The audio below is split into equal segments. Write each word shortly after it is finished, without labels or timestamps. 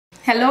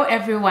Hello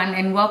everyone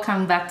and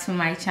welcome back to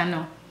my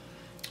channel.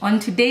 On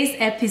today's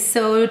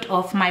episode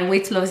of my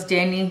weight loss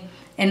journey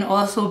and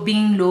also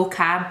being low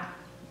carb,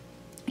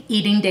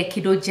 eating the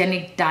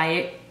ketogenic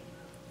diet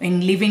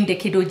and living the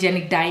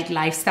ketogenic diet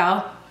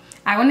lifestyle,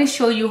 I want to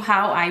show you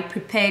how I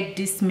prepared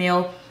this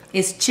meal.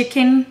 It's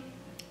chicken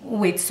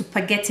with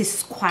spaghetti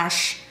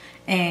squash,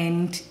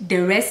 and the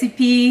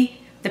recipe,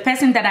 the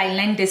person that I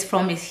learned this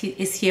from is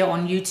here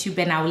on YouTube,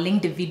 and I'll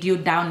link the video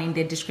down in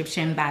the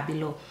description bar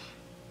below.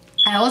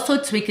 I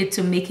also tweak it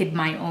to make it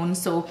my own,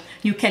 so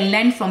you can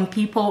learn from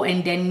people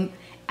and then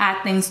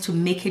add things to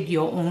make it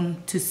your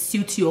own, to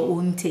suit your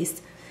own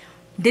taste.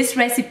 This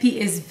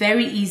recipe is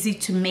very easy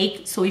to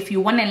make, so if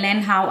you want to learn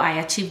how I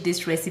achieved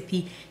this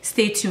recipe,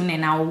 stay tuned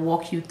and I'll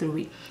walk you through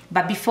it.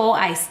 But before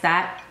I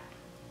start,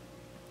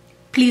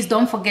 please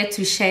don't forget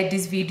to share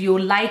this video,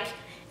 like,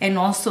 and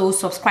also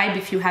subscribe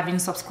if you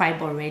haven't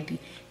subscribed already.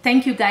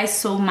 Thank you guys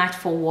so much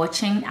for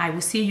watching. I will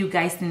see you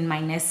guys in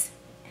my next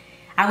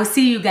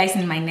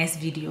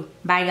video.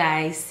 Bye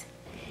guys.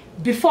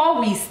 Before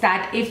we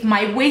start, if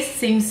my waist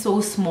seems so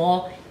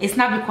small, it's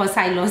not because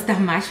I lost that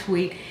much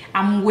weight.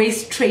 I'm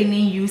waist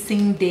training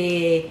using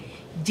the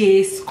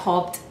J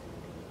Sculpt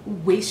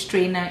waist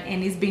trainer,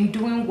 and it's been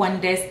doing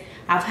wonders.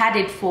 I've had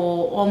it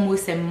for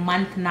almost a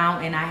month now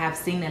and I have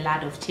seen a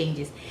lot of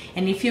changes.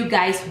 And if you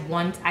guys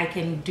want, I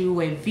can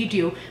do a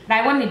video, but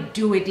I want to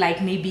do it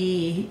like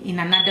maybe in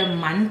another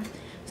month.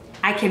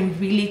 I can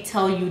really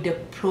tell you the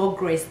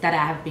progress that I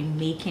have been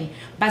making.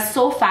 But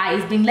so far,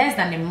 it's been less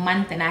than a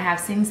month and I have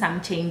seen some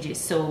changes.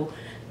 So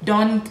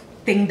don't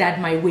think that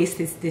my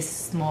waist is this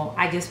small.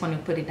 I just want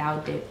to put it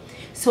out there.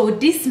 So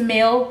this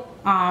meal,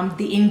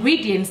 the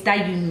ingredients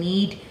that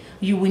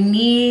you will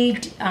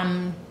need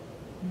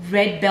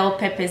red bell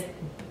peppers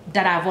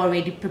that I've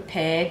already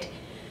prepared.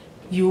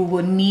 You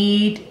will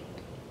need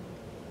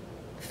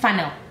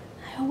fennel.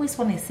 I always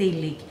want to say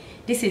leek.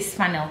 This is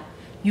fennel.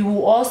 You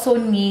will also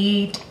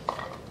need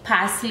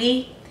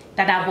parsley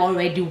that I've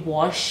already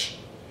washed,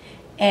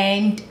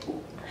 and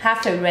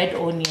half a red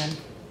onion.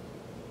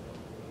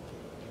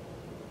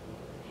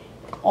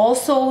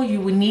 Also, you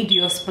will need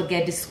your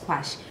spaghetti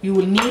squash. You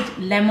will need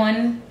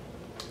lemon.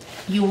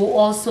 You will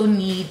also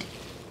need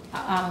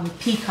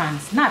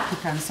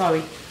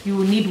you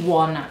will need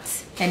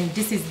walnuts, and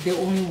this is the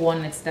only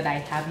walnuts that I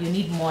have. You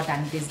need more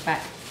than this,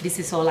 but this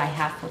is all I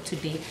have for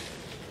today.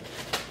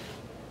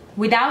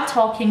 Without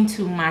talking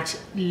too much,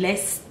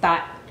 let's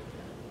start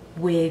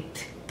with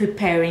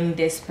preparing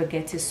the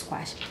spaghetti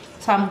squash.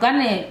 So I'm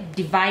gonna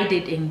divide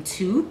it in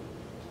two.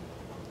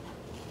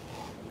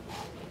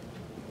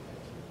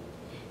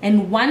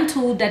 And one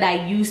tool that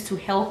I use to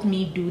help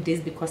me do this,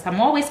 because I'm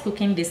always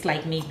cooking this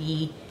like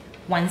maybe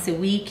once a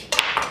week,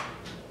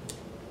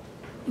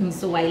 and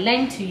so I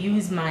learned to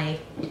use my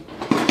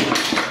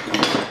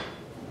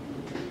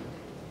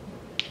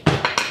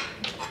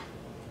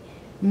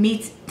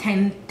meat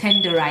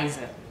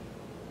tenderizer.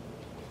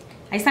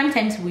 I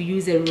sometimes will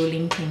use a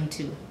rolling pin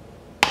too.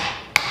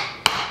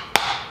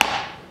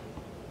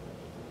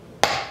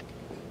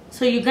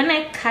 So you're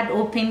gonna cut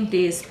open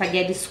the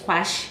spaghetti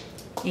squash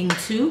in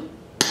two.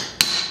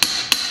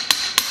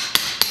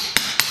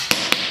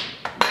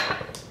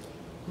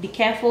 Be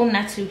careful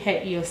not to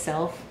hurt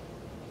yourself.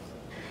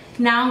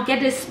 Now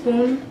get a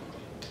spoon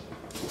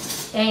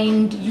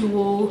and you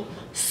will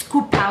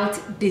scoop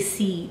out the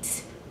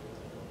seeds.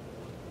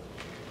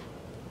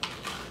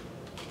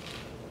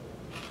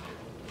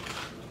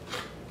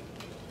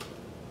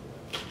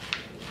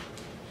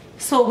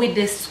 So with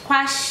the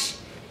squash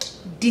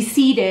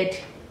de-seeded,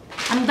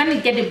 I'm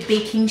gonna get a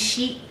baking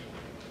sheet,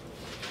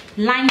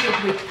 line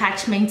it with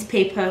parchment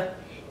paper,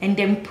 and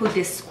then put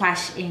the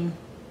squash in.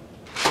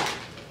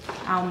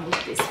 I'll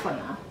move this for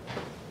now.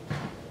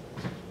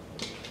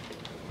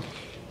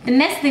 The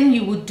next thing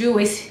you would do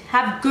is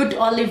have good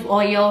olive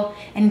oil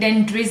and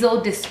then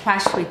drizzle the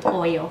squash with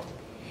oil.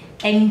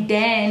 And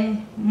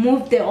then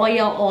move the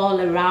oil all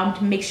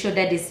around, make sure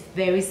that it's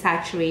very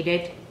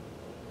saturated.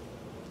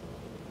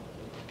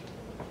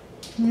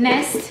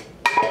 Next,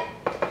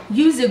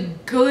 use a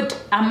good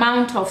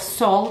amount of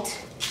salt,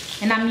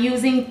 and I'm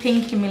using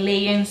pink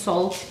Himalayan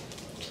salt,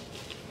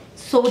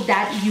 so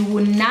that you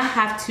will not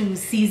have to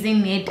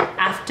season it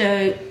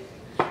after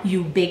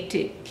you baked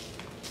it,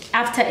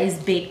 after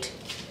it's baked.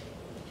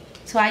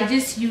 So I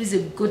just use a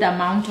good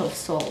amount of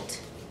salt.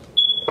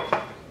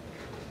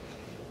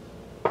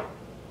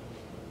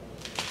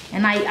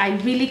 And I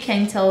really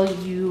can't tell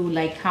you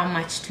like how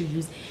much to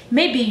use.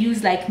 Maybe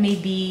use like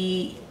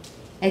maybe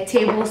a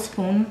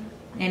tablespoon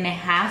and a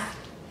half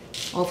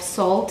of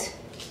salt.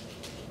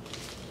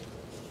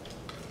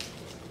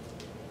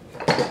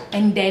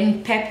 And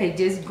then pepper,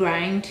 just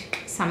grind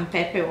some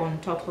pepper on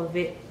top of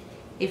it,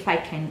 if I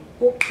can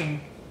open.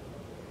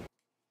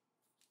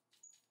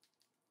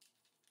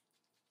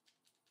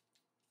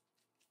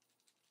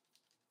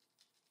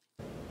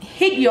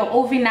 Heat your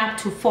oven up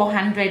to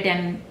 400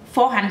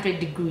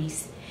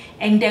 degrees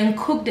and then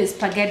cook the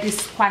spaghetti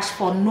squash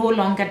for no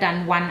longer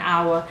than 1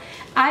 hour.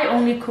 I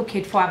only cook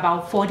it for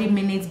about 40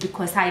 minutes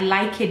because I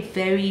like it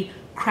very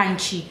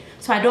crunchy.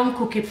 so I don't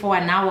cook it for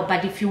an hour.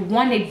 But if you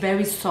want it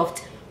very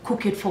soft,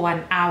 cook it for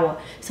an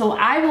hour. So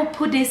I will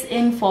put this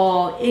in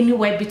for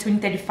anywhere between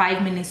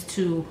 35 minutes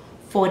to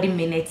 40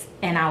 minutes,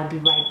 and I'll be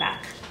right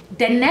back.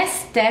 The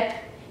next step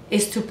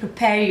is to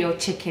prepare your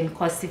chicken,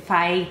 because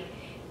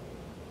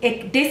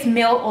this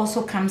meal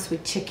also comes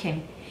with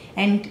chicken.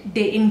 And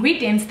the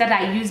ingredients that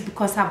I use,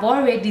 because I've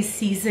already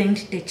seasoned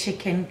the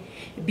chicken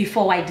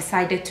before I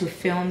decided to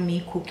film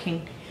me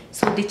cooking.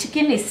 So the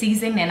chicken is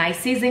seasoned, and I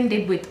seasoned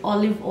it with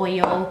olive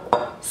oil,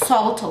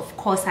 salt, of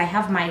course. I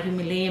have my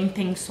Himalayan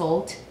pink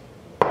salt,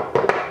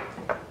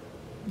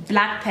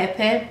 black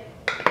pepper.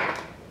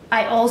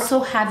 I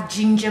also have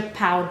ginger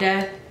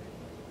powder,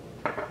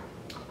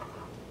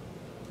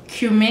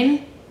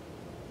 cumin,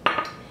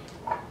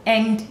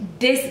 and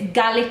this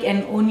garlic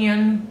and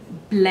onion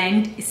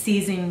blend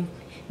seasoning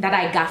that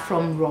I got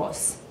from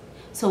Ross.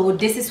 So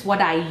this is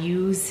what I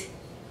use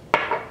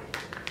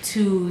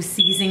to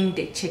season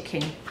the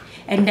chicken.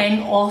 And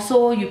then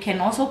also you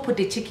can also put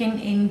the chicken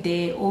in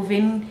the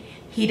oven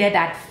heated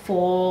at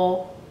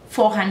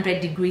 400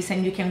 degrees,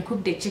 and you can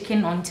cook the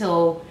chicken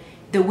until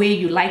the way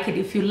you like it.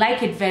 If you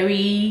like it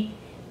very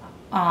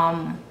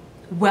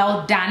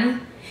well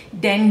done,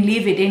 then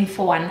leave it in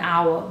for an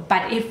hour.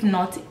 But if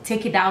not,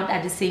 take it out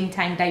at the same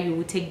time that you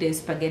will take the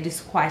spaghetti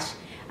squash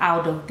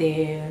out of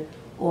the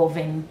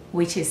oven,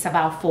 which is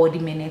about 40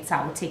 minutes.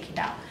 I'll take it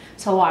out.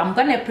 So I'm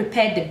gonna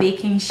prepare the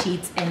baking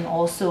sheets and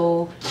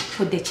also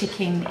put the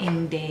chicken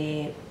in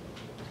the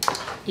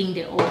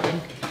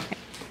oven.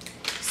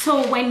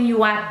 So when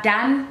you are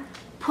done,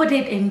 put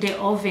it in the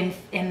oven,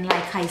 and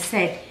like I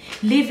said,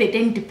 leave it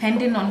in,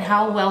 depending on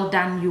how well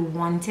done you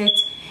want it.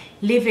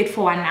 Leave it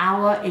for an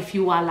hour. If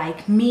you are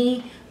like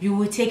me, you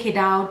will take it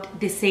out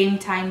the same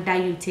time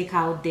that you take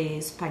out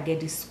the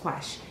spaghetti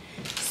squash.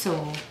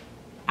 So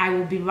I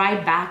will be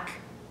right back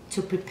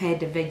to prepare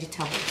the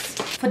vegetables.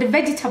 For the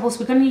vegetables,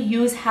 we're going to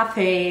use half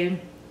red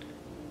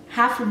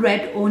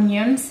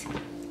onions,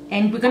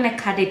 and we're going to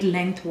cut it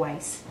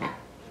lengthwise.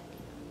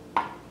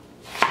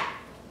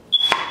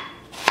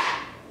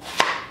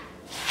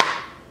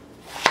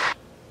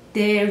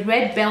 The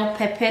red bell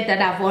pepper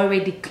that I've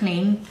already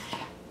cleaned,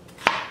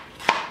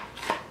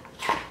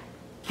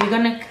 we're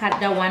going to cut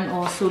that one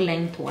also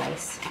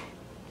lengthwise.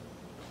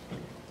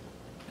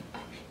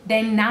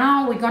 Then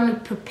now we're going to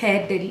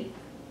prepare the,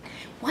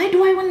 why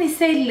do I want to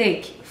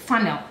say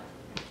fennel?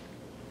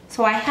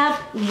 So I have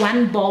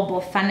one bulb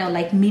of fennel,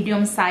 like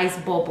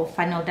medium-sized bulb of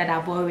fennel that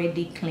I've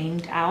already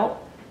cleaned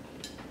out.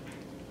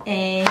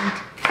 And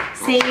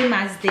same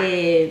as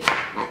the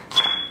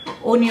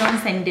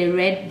onions and the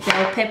red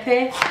bell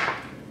pepper,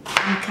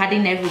 I'm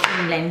cutting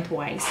everything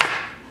lengthwise.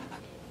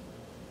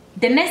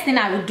 The next thing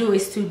I will do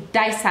is to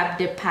dice up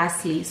the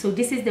parsley. So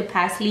this is the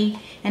parsley,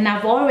 and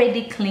I've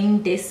already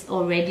cleaned this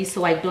already,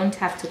 so I don't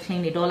have to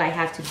clean it. All I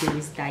have to do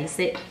is dice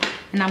it,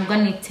 and I'm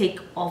going to take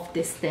off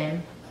the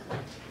stem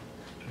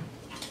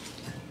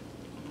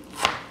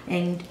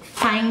and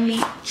finely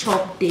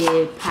chop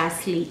the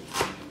parsley.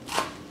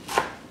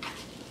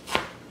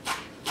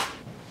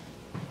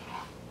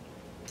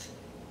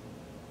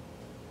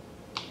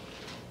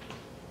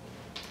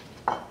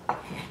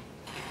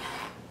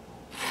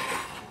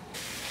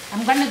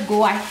 I'm gonna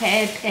go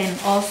ahead and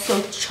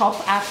also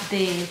chop up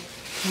the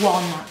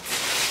walnuts.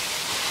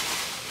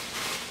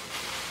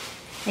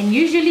 And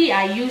usually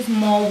I use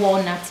more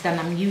walnuts than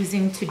I'm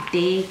using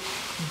today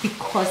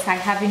because I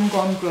haven't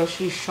gone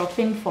grocery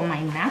shopping for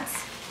my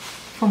nuts.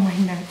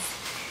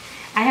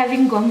 I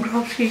haven't gone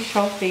grocery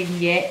shopping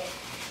yet,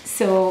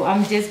 so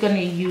I'm just gonna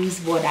use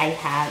what I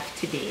have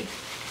today,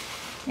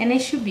 and it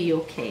should be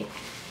okay.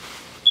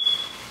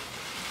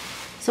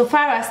 So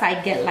far as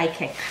I get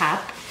like a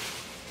cup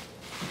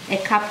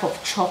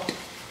of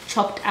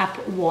chopped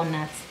up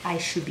walnuts, I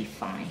should be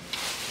fine.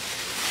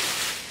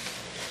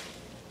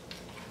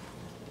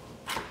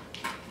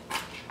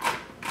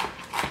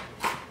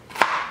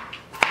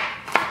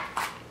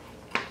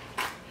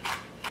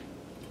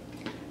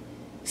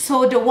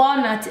 So the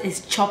walnut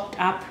is chopped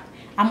up.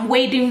 I'm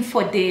waiting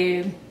for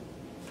the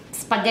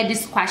spaghetti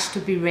squash to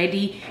be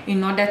ready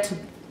in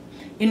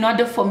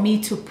order for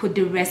me to put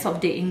the rest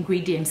of the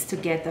ingredients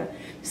together.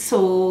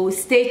 So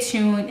stay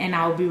tuned, and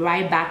I'll be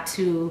right back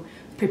to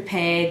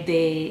prepare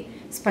the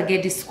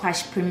spaghetti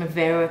squash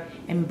primavera,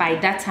 and by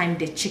that time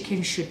the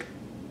chicken should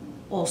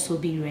also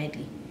be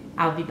ready.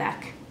 I'll be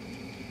back.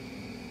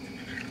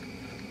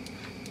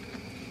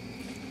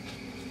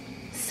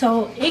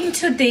 So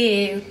into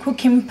the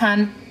cooking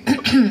pan,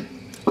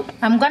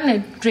 I'm gonna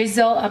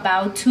drizzle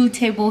about 2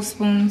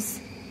 tablespoons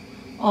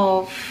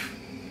of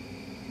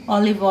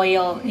olive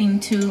oil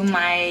into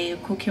my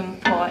cooking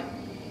pot,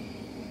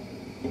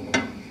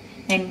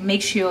 and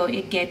make sure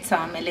it gets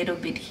a little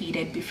bit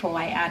heated before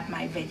I add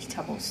my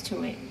vegetables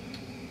to it.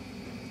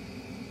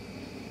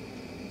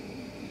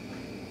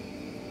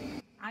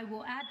 I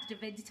will add the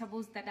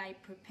vegetables that I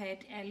prepared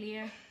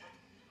earlier.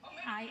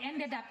 I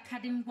ended up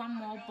cutting one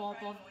more bulb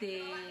of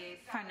the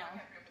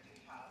fennel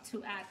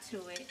to add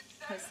to it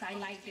because I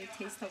like the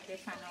taste of the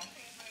fennel.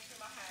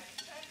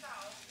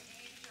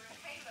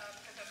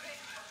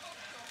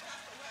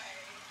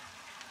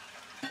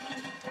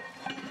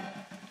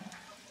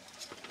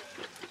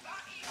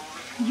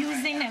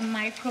 using a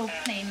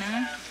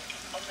microplaner.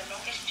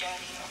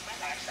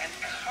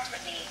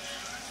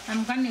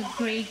 I'm gonna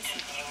grate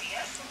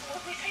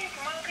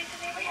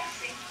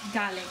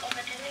garlic.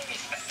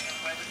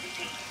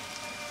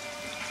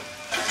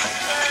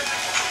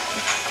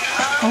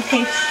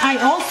 Okay, I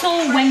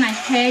also went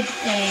ahead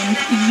and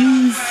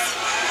used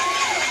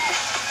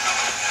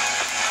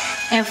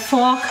a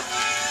fork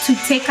to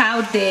take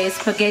out the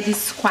spaghetti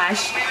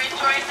squash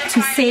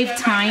to save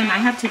time. I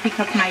have to pick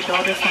up my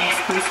daughter from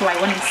school, so I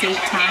want to save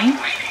time.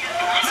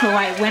 So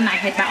I went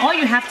ahead, but all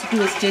you have to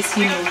do is just,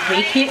 you know,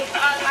 rake it,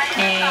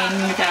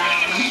 and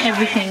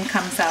everything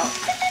comes out.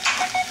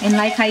 And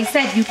like I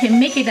said, you can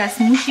make it as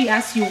mushy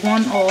as you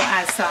want or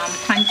as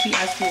crunchy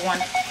as you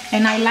want.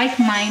 And I like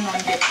mine on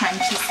the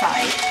crunchy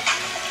side.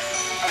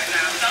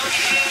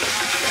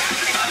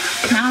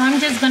 Now I'm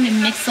just going to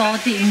mix all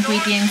the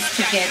ingredients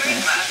together.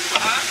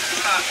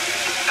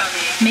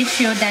 Make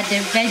sure that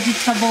the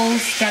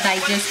vegetables that I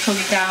just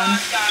cooked down,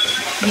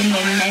 you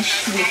know,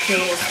 mesh with the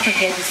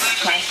spaghetti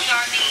squash.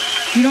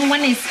 You don't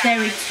want to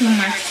stir it too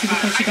much too,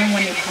 because you don't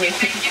want to break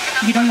it.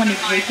 You don't want to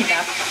break it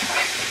up.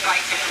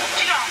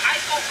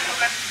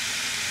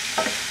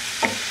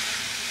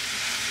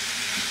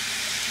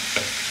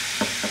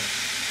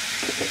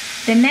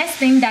 The next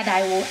thing that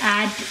I will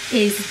add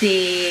is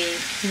the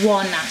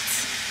walnuts.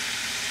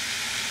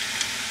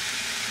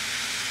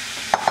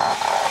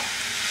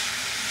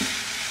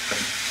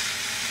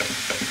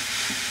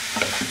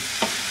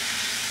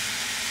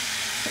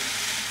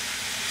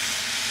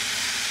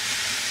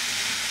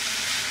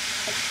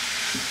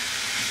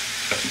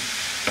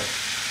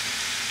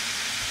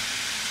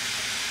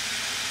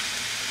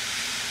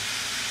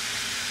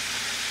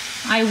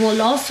 I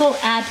will also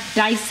add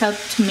diced up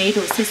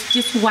tomatoes. It's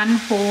just one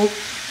whole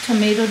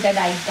tomato that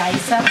I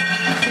dice up.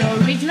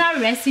 The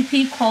original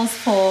recipe calls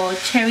for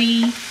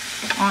cherry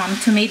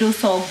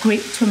tomatoes or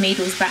grape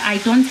tomatoes, but I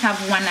don't have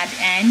one at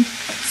hand,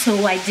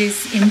 so I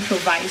just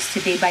improvised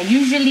today. But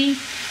usually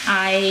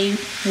I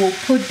will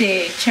put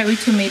the cherry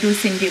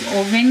tomatoes in the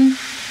oven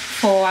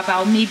for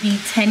about maybe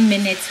 10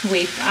 minutes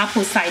with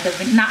apple cider,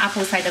 not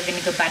apple cider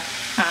vinegar, but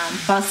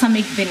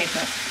balsamic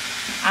vinegar.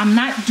 I'm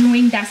not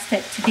doing that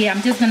step today.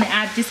 I'm just going to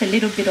add just a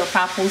little bit of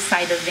apple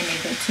cider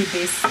vinegar to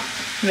this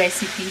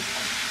recipe.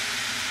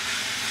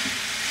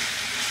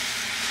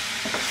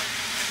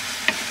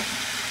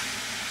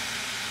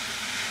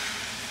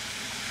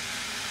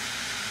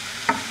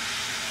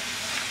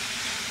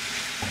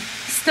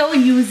 Still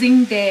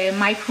using the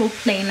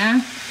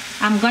microplaner,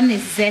 I'm going to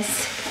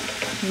zest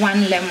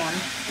one lemon.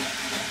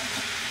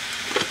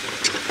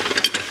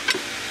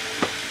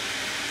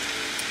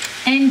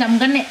 And I'm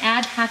going to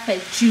add half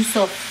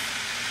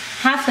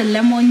a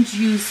lemon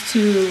juice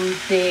to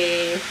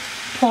the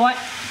pot.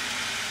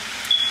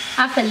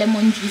 Half a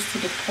lemon juice to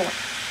the pot.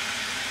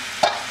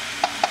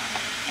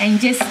 And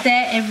just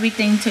stir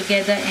everything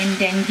together and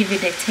then give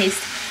it a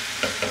taste.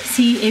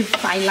 See if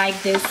I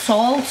like the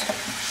salt.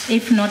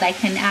 If not, I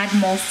can add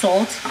more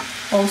salt.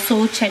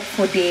 Also check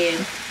for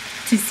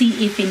to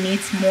see if it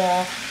needs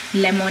more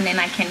lemon, and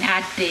I can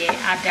add the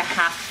other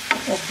half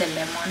of the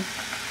lemon.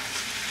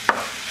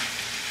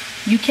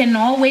 You can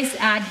always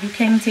add, you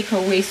can take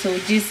away, so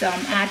just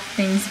add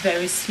things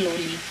very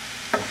slowly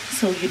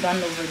so you don't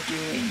overdo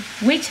it.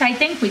 Which I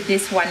think with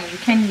this one you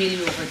can't really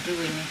overdo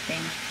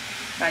anything,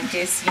 but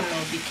just, you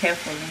know, be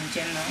careful in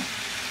general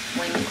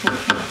when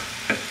cooking.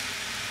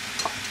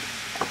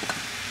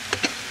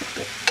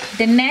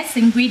 The next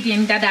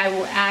ingredient that I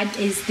will add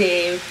is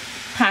the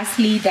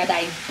parsley that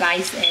I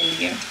diced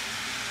earlier.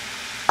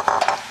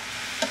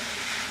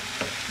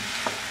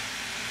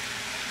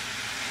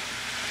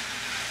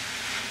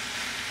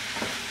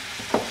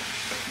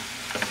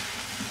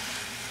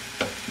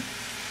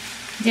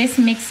 Just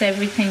mix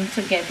everything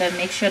together.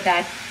 Make sure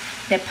that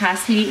the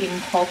parsley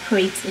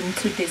incorporates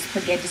into the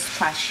spaghetti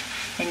squash,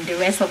 and the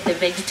rest of the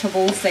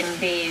vegetables and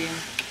the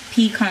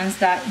pecans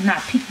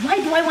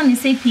why do I want to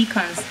say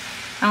pecans?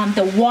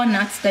 The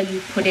walnuts that you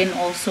put in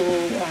also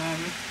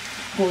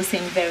goes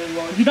in very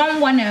well. You don't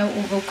want to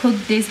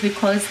overcook this,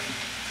 because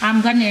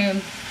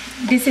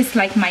this is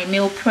like my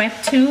meal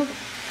prep too.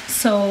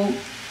 So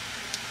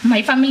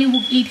my family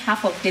will eat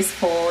half of this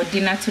for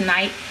dinner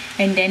tonight,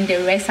 and then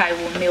the rest I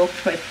will meal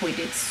prep with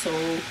it. So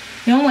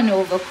you don't want to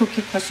overcook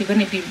it, because you're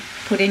going to be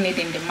putting it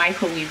in the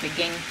microwave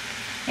again,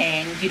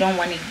 and you don't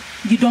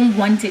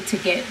want it to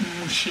get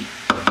mushy.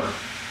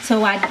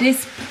 So at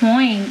this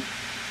point,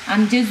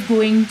 I'm just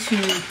going to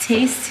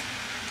taste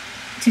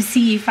to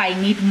see if I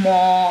need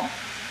more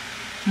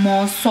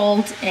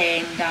salt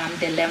and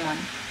the lemon.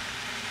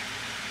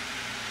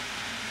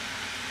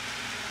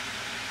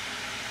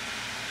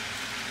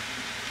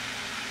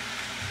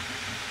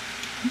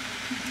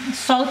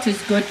 Salt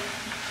is good.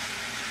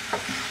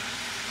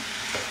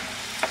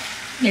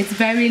 It's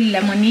very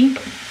lemony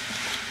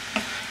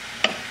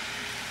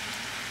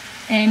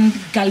and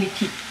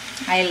garlicky.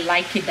 I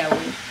like it that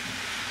way.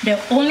 The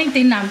only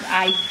thing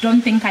I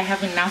don't think I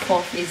have enough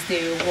of is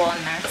the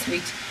walnuts,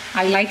 which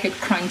I like it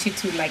crunchy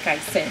too, like I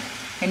said.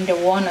 and the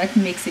walnut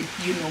makes it,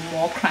 you know,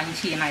 more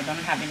crunchy, and I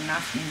don't have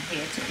enough in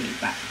here today,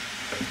 but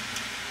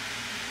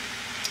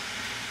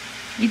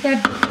either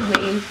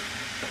way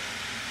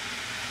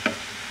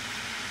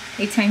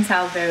it turns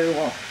out very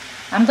well.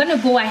 I'm gonna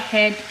go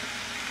ahead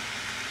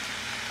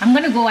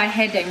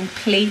and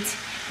plate,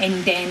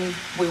 and then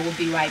we will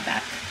be right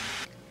back.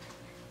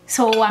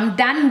 So I'm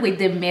done with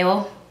the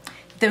meal.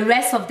 The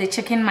rest of the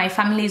chicken my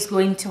family is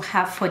going to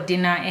have for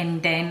dinner,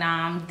 and then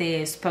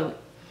the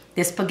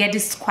spaghetti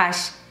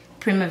squash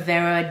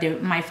primavera,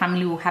 my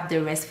family will have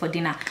the rest for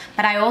dinner.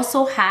 But I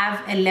also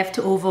have a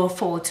leftover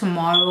for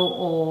tomorrow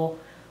or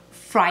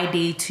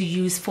Friday to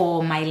use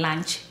for my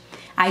lunch.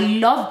 I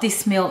love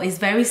this meal. It's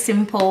very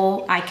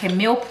simple. I can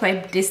meal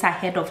prep this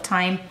ahead of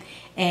time,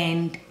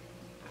 and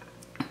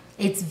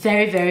it's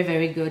very, very,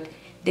 very good.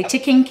 The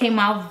chicken came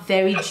out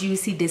very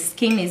juicy. The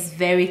skin is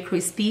very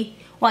crispy.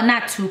 Well,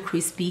 not too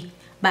crispy,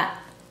 but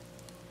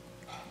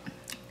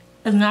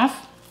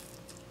enough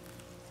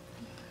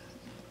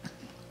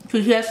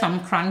to hear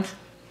some crunch.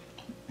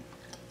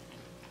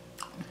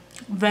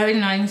 Very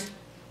nice.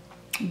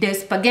 The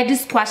spaghetti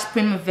squash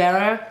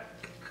primavera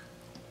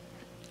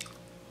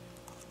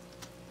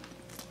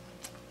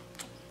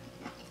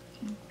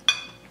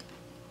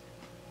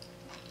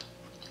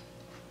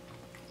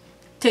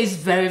tastes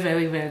very,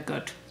 very, very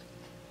good.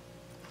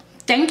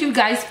 Thank you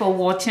guys for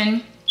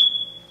watching.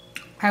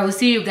 I will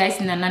see you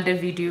guys in another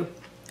video.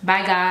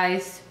 Bye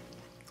guys.